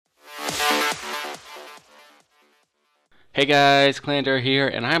Hey guys, Clandor here,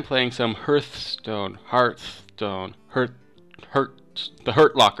 and I'm playing some Hearthstone, the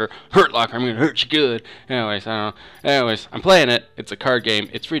Hurt Locker, I'm gonna hurt you good. Anyways, I don't know. Anyways, I'm playing it. It's a card game.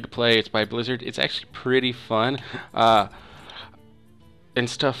 It's free to play. It's by Blizzard. It's actually pretty fun, and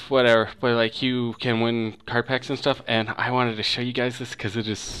stuff, whatever. But like, you can win card packs and stuff. And I wanted to show you guys this because it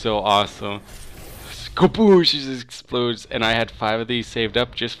is so awesome. Kaboosh! It just explodes, and I had 5 of these saved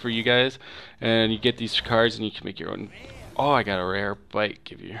up just for you guys. And you get these cards, and you can make your own. Oh, I got a rare bite.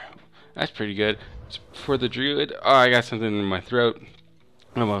 Give you. That's pretty good. It's for the druid. Oh, I got something in my throat.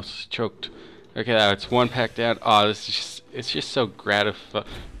 I almost choked. Okay, that's 1 pack down. Oh, this is just—it's just so gratifying.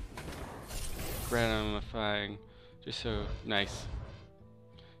 Just so nice.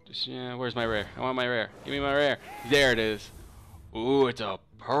 Just yeah. Where's my rare? I want my rare. Give me my rare. There it is. Ooh, it's a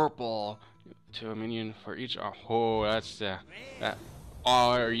purple. To a minion for each. Oh, that's that.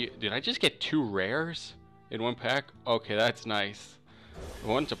 Oh, did I just get 2 rares in 1 pack? Okay, that's nice.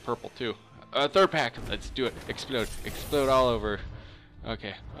 One's a purple too. 3rd pack. Let's do it. Explode all over.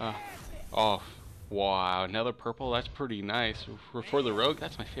 Okay. Oh, wow. Another purple. That's pretty nice. For the rogue,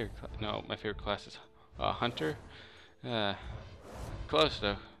 that's my favorite. No, my favorite class is hunter. Close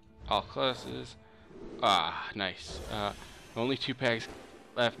though. All classes. Nice. Only 2 packs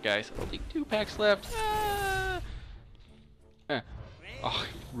left, guys. Only 2 packs left. Oh,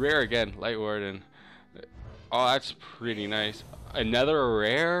 rare again. Light Warden. Oh, that's pretty nice. Another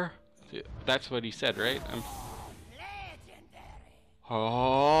rare? That's what he said, right?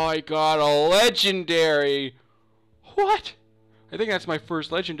 Oh, I got a legendary. What? I think that's my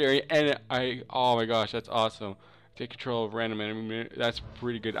first legendary, and oh my gosh, that's awesome. Take control of random enemy. That's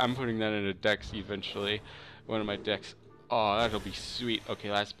pretty good. I'm putting that in a deck eventually. One of my decks. Oh, that'll be sweet.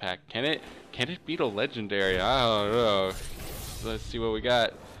 Okay, last pack. Can it beat a legendary? I don't know. Let's see what we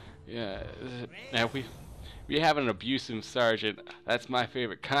got. Yeah. Now we have an abusive sergeant. That's my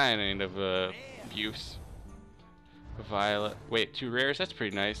favorite kind of abuse. A violet. Wait, 2 rares? That's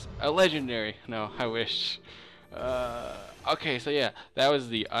pretty nice. A legendary. No, I wish. Okay, so yeah, that was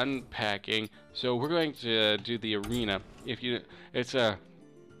the unpacking. So we're going to do the arena. It's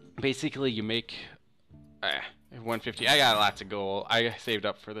basically you make 150. I got lots of gold. I saved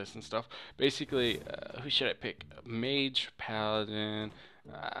up for this and stuff. Basically, who should I pick? Mage, paladin.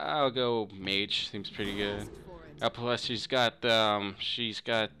 I'll go mage. Seems pretty good. Plus she's got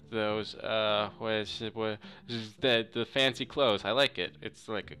those the fancy clothes. I like it. It's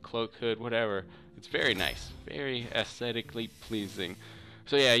like a cloak hood, whatever. It's very nice, very aesthetically pleasing.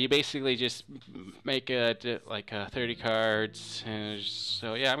 So yeah, you basically just make like 30 cards, and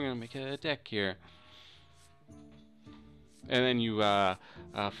so yeah, I'm gonna make a deck here. And then you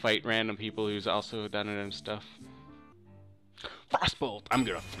fight random people who's also done it and stuff. Frostbolt, I'm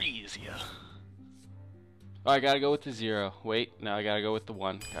gonna freeze you. Oh, I gotta go with the 0. Wait, no, I gotta go with the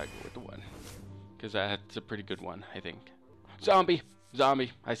 1. Gotta go with the 1. Because that's a pretty good one, I think. Zombie!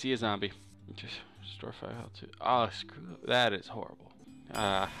 I see a zombie. Just store file too. Oh, screw that is horrible.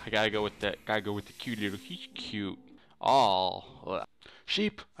 I gotta go with that. Gotta go with the cute little. He's cute. Oh,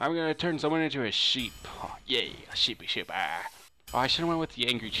 sheep! I'm gonna turn someone into a sheep. Oh, yay, a sheepy sheep. Oh, I should have went with the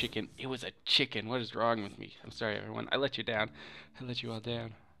angry chicken. It was a chicken. What is wrong with me? I'm sorry, everyone. I let you down. I let you all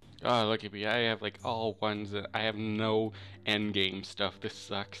down. Oh, look at me. I have like all ones. I have no end game stuff. This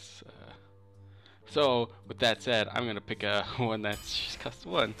sucks. So, with that said, I'm going to pick a one that's just cost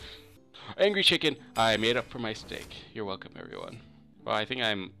 1. Angry chicken. I made up for my steak. You're welcome, everyone. Well, I think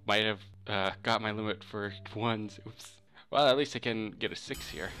I might have got my limit for 1s. Oops. Well, at least I can get a 6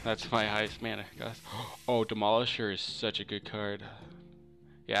 here. That's my highest mana, guys. Oh, Demolisher is such a good card.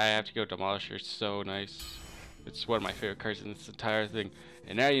 Yeah, I have to go Demolisher. It's so nice. It's one of my favorite cards in this entire thing.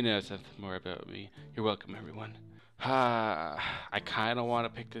 And now you know something more about me. You're welcome, everyone. I kind of want to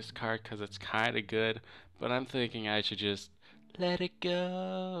pick this card because it's kind of good, but I'm thinking I should just let it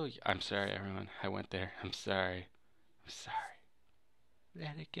go. I'm sorry, everyone. I went there. I'm sorry.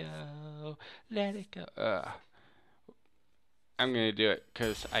 Let it go. Let it go. I'm going to do it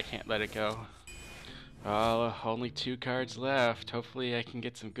because I can't let it go. Oh, only 2 cards left. Hopefully I can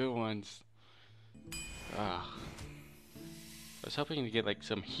get some good ones. I was hoping to get like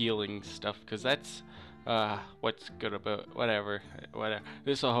some healing stuff because that's what's good about whatever.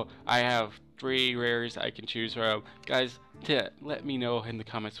 I have 3 rares I can choose from. Guys, let me know in the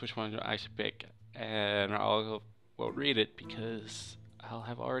comments which one I should pick, and I'll read it because I'll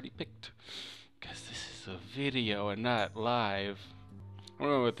have already picked. Because this is a video and not live. I'm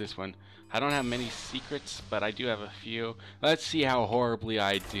going with this one. I don't have many secrets, but I do have a few. Let's see how horribly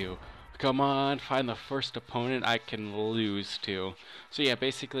I do. come on, find the first opponent I can lose to. So yeah,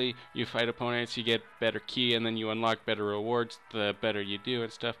 basically you fight opponents, you get better key, and then you unlock better rewards the better you do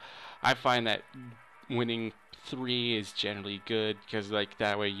and stuff. I find that winning 3 is generally good, because like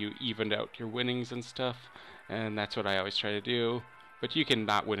that way you evened out your winnings and stuff, and that's what I always try to do. But you can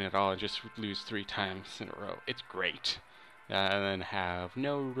not win at all and just lose 3 times in a row. It's great. And then have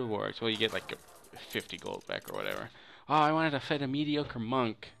no rewards. Well, you get like 50 gold back or whatever. Oh, I wanted to fight a mediocre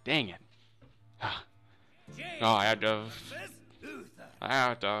monk. Dang it. Oh, I had to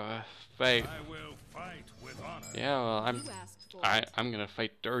fight. Yeah, well, I'm gonna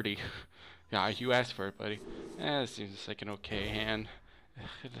fight dirty. Yeah, you asked for it, buddy. Yeah, this seems like an okay hand.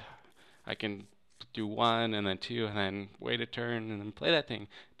 I can do 1 and then 2 and then wait a turn and then play that thing,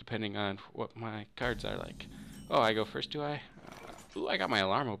 depending on what my cards are like. Oh, I go first, do I? Ooh, I got my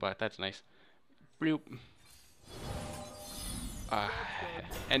alarm bot. That's nice. Bloop.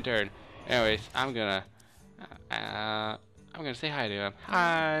 End turn. Anyways, I'm gonna say hi to him.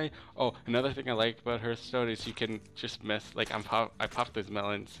 Hi. Oh, another thing I like about Hearthstone is you can just mess, like I popped those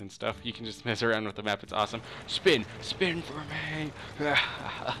melons and stuff. You can just mess around with the map. It's awesome. Spin for me.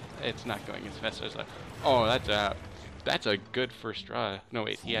 It's not going as fast as I. Oh, that's a good first draw. No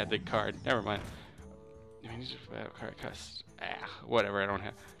wait, he had the card. Never mind. I mean, card cost. Whatever. I don't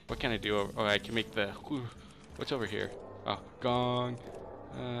have. What can I do? Oh, I can make the. What's over here? Oh, gong.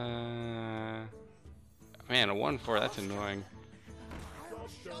 Man, a 1/4. That's annoying.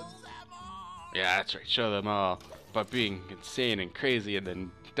 Yeah, that's right. Show them all. But being insane and crazy and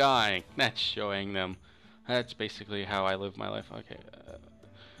then dying. That's showing them. That's basically how I live my life. Okay.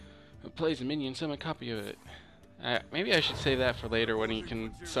 Plays a minion. Summon a copy of it. Maybe I should save that for later when he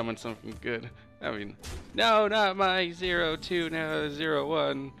can summon something good. I mean, no, not my 0-2, no,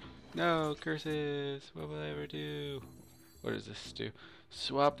 0-1. No, curses. What will I ever do? What does this do?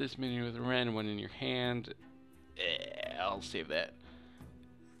 Swap this minion with a random one in your hand. I'll save that.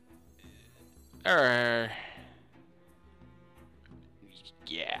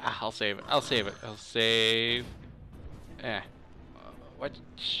 Yeah, I'll save it. I'll save. What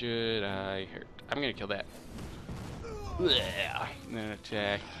should I hurt? I'm gonna kill that. And then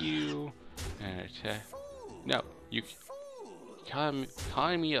attack you. And attack. No, you.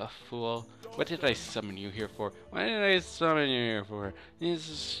 Calling me a fool. What did I summon you here for? Why did I summon you here for?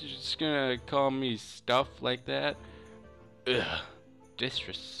 He's just gonna call me stuff like that? Ugh.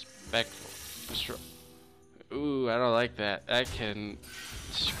 Disrespectful. Ooh, I don't like that. That can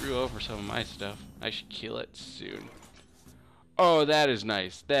screw over some of my stuff. I should kill it soon. Oh, that is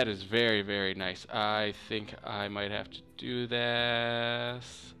nice. That is very, very nice. I think I might have to do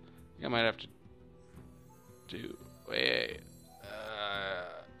this. I might have to do... Wait.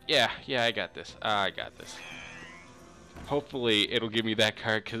 Yeah, I got this. I got this. Hopefully, it'll give me that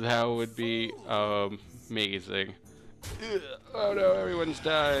card, because that would be amazing. Oh no, everyone's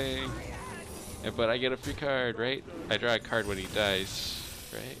dying. Yeah, but I get a free card, right? I draw a card when he dies.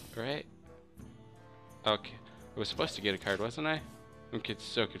 Right? Okay. I was supposed to get a card, wasn't I? I'm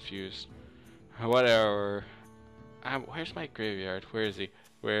so confused. Whatever. Where's my graveyard? Where is he?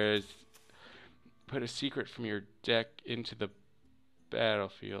 Put a secret from your deck into the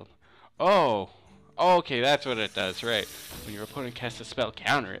battlefield. Oh! Okay, that's what it does, right. When your opponent casts a spell,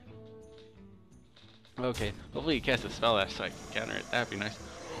 counter it. Okay, hopefully he casts a spell after so I can counter it. That'd be nice.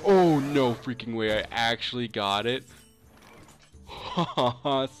 Oh, no freaking way, I actually got it.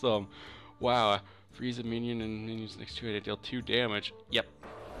 Awesome. Wow. Freeze a minion and minions next to it. I deal 2 damage. Yep.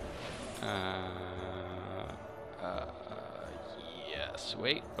 Yes.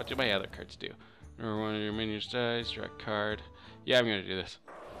 Wait. What do my other cards do? Remember, one of your minions dies. Draw a card. Yeah, I'm gonna do this.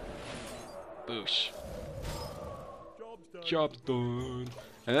 Boosh. Job's done.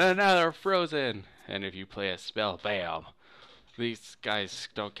 And then now they're frozen. And if you play a spell, bam. These guys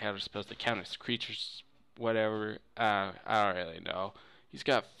don't counter spells. They counter creatures. Whatever. I don't really know. He's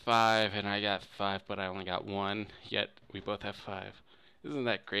got 5 and I got 5, but I only got 1. Yet we both have 5. Isn't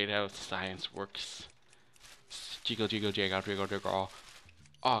that great how science works? Jiggle, jiggle, jiggle, jiggle, jiggle.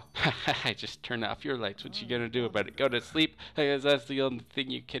 Oh, I just turned off your lights. What you gonna do about it? Go to sleep? Because that's the only thing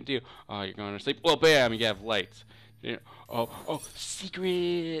you can do. Oh, you're going to sleep? Well, bam, you have lights. Oh,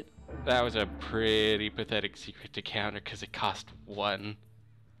 secret! That was a pretty pathetic secret to counter because it cost 1.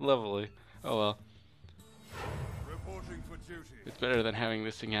 Lovely. Oh well. It's better than having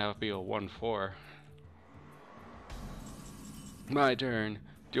this thing be a 1/4. My turn.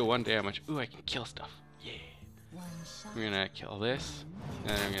 Deal 1 damage. Ooh, I can kill stuff. Yeah. I'm gonna kill this,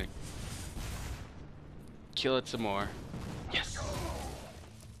 and I'm gonna kill it some more. Yes.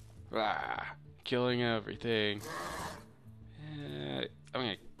 Killing everything. I'm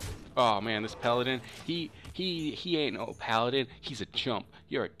gonna Oh man, this paladin, he ain't no paladin. He's a chump.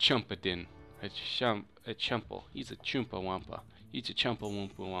 You're a chumpadin. A chumple. He's a chumpa wampa. He's a chumpa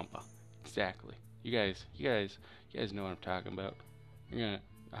wampa wampa. Exactly. You guys know what I'm talking about. I'm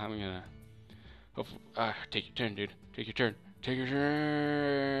gonna. Take your turn, dude. Take your turn. Take your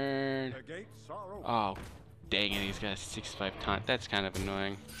turn. Oh, dang it! He's got a 6-5 taunt. That's kind of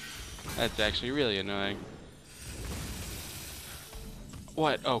annoying. That's actually really annoying.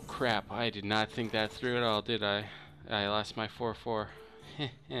 What? Oh crap! I did not think that through at all, did I? I lost my 4-4.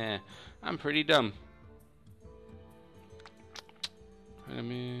 I'm pretty dumb. I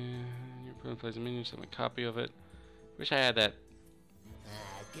mean, your opponent plays a minion, so I'm a copy of it. Wish I had that.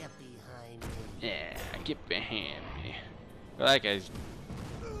 Get behind me. Yeah, get behind me. Well, that guy's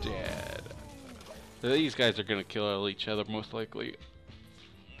dead. So these guys are gonna kill each other most likely.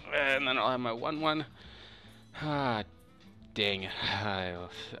 And then I'll have my 1-1. Ah, dang it.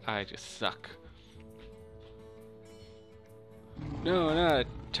 I just suck. No, not a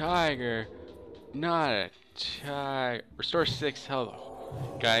tiger. Not a tiger. Restore 6 health.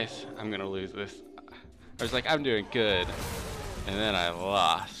 Guys, I'm gonna lose this. I was like, I'm doing good. And then I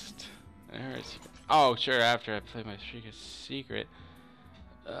lost. Oh, sure, after I play my secret.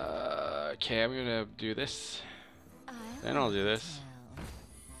 Okay, I'm gonna do this. Then I'll do this.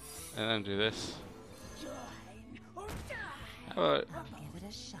 And then do this. How about,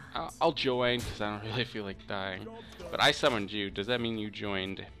 I'll join, because I don't really feel like dying. But I summoned you. Does that mean you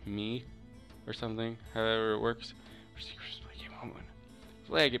joined me? Or something? However it works.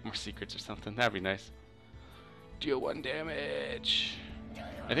 Hopefully I get more secrets or something. That'd be nice. Deal 1 damage.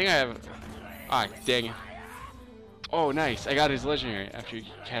 I think I have... Ah, dang it. Oh, nice. I got his legendary. After you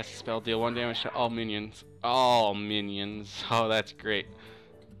cast a spell, deal 1 damage to all minions. All minions. Oh, that's great.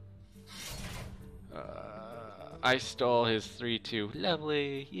 I stole his 3-2.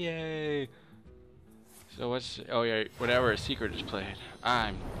 Lovely. Yay. So what's... Oh, yeah. Whatever a secret is played.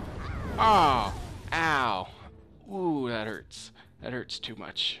 Oh! Ow! Ooh, that hurts. That hurts too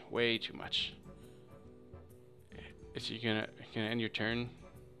much. Way too much. Is he gonna end your turn?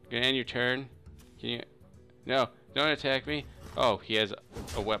 Gonna end your turn? Can you... No, don't attack me. Oh, he has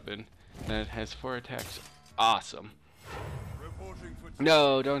a weapon that has 4 attacks. Awesome.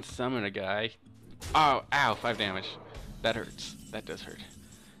 No, don't summon a guy. Oh, ow, 5 damage. That hurts. That does hurt.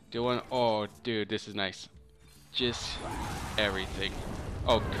 Do one... Oh, dude, this is nice. Just everything.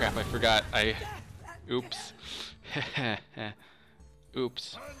 Oh, crap, I forgot. Oops.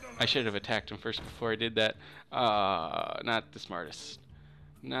 Oops. I should have attacked him first before I did that. Not the smartest.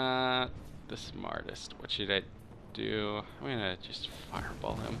 Not the smartest. What should I do? I'm gonna just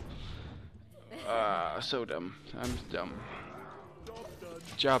fireball him. So dumb. I'm dumb.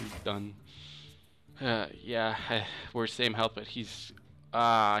 Job done. Yeah, we're same health, but he's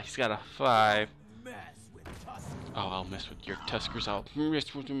got a 5. Oh, I'll mess with your Tuskers. I'll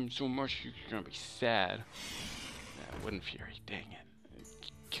mess with him so much you're gonna be sad. Yeah, Wooden Fury. Dang it.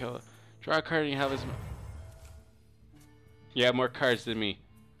 Kill it. Draw a card and you have his... You have more cards than me.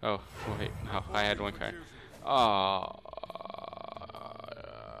 Oh, wait. No, I had 1 card. Oh,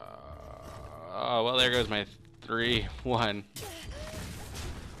 well, there goes my 3-1.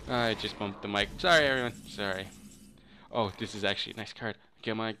 I just bumped the mic. Sorry, everyone. Sorry. Oh, this is actually a nice card.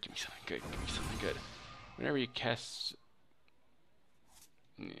 Come on, give me something good. Give me something good. Whenever you cast...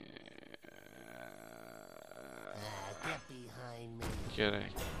 Get behind me. Gotta...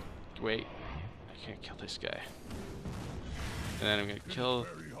 Wait. I can't kill this guy. And then I'm gonna kill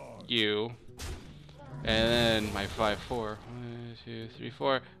you. And then my 5-4. 1, 2, 3,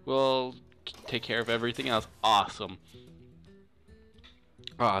 4 will take care of everything else. Awesome.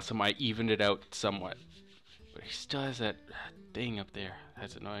 Awesome. I evened it out somewhat. But he still has that thing up there.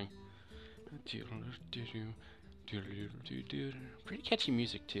 That's annoying. Pretty catchy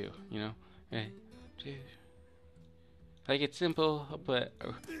music too, you know. Like it's simple, but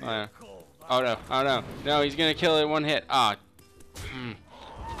oh no, oh no, no, he's gonna kill it in 1 hit. Ah,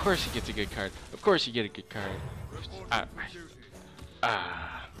 of course he gets a good card. Of course you get a good card.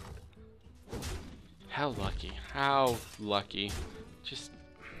 How lucky? How lucky? Just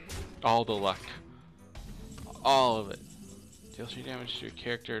all the luck, all of it. Deal 3 damage to your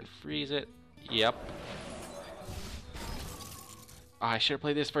character and freeze it. Yep. Oh, I should have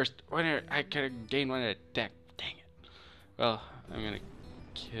played this first. I could have gained 1 attack. Dang it. Well, I'm gonna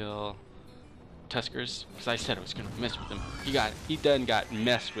kill Tuskers because I said I was gonna mess with him. He done got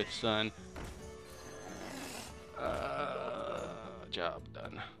messed with, son. Job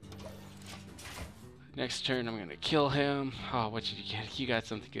done. Next turn, I'm gonna kill him. Oh, what did you get? You got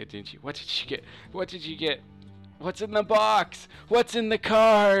something good, didn't you? What did you get? What did you get? What's in the box? What's in the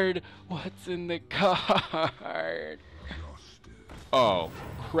card? What's in the card? Oh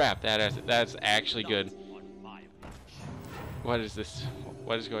crap! That's actually good. What is this?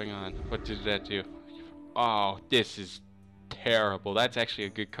 What is going on? What did that do? Oh, this is terrible. That's actually a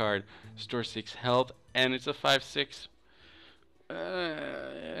good card. Store 6 health, and it's a 5/6.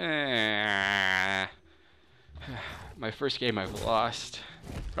 My first game I've lost.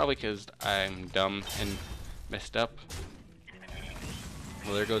 Probably because I'm dumb and messed up.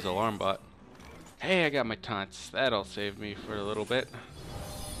 Well, there goes Alarm Bot. Hey, I got my taunts. That'll save me for a little bit.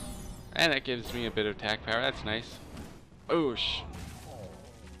 And that gives me a bit of attack power. That's nice. Oosh.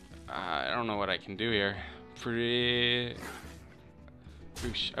 I don't know what I can do here. Oosh.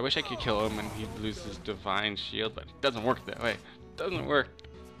 I wish I could kill him and he'd lose his divine shield, but it doesn't work that way. It doesn't work.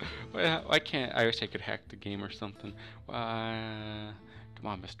 Why can't I wish I could hack the game or something. Come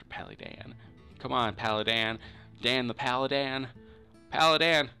on, Mr. Paladin. Come on, Paladin. Dan the Paladin.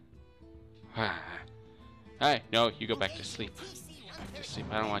 Paladin. Hey, no, you go back to sleep. You go back to sleep.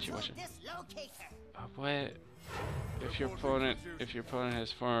 I don't want you watching. What? If your opponent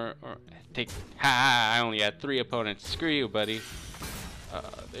has 4 or take. Ha! I only had 3 opponents. Screw you, buddy.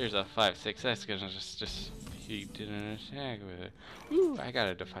 There's a 5/6. That's gonna just. He didn't attack with it. Ooh, I got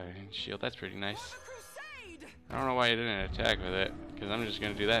a Divine Shield. That's pretty nice. I don't know why he didn't attack with it, because I'm just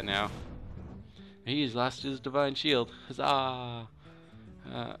gonna do that now. He's lost his Divine Shield. Huzzah!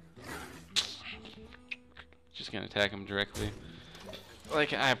 Just gonna attack him directly.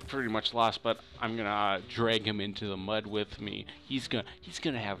 Like, I pretty much lost, but I'm gonna drag him into the mud with me. He's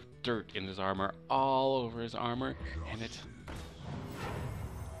gonna have dirt in his armor, all over his armor, and it's.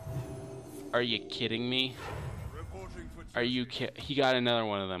 Are you kidding me? Are you He got another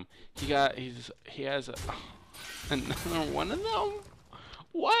one of them. He has another one of them.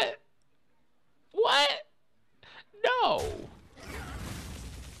 What? What? No.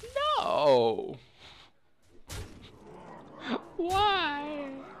 No. Why?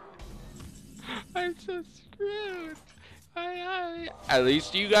 I'm so screwed. At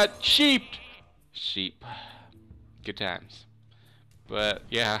least you got sheeped. Sheep. Good times. But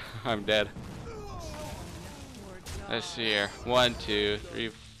yeah, I'm dead. Let's see here. 1, 2,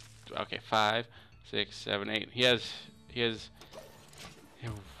 3. Okay, 5, 6, 7, 8. He has.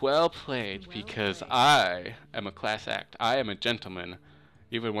 Well played, because I am a class act. I am a gentleman.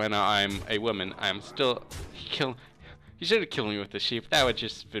 Even when I'm a woman, I'm still He should have killed me with the sheep. That would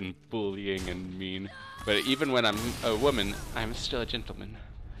just been bullying and mean. But even when I'm a woman, I'm still a gentleman.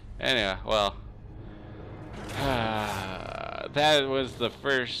 Anyway, well. That was the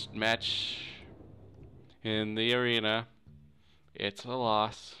first match in the arena. It's a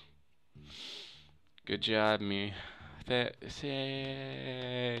loss. Good job, me. Thanks,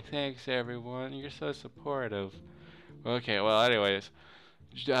 everyone. You're so supportive. Okay, well, anyways.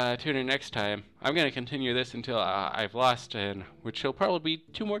 Tune in next time. I'm going to continue this until I've lost, which will probably be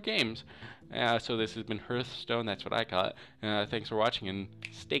 2 more games. So this has been HearthStone. That's what I call it. Thanks for watching, and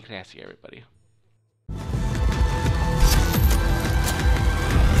stay classy, everybody.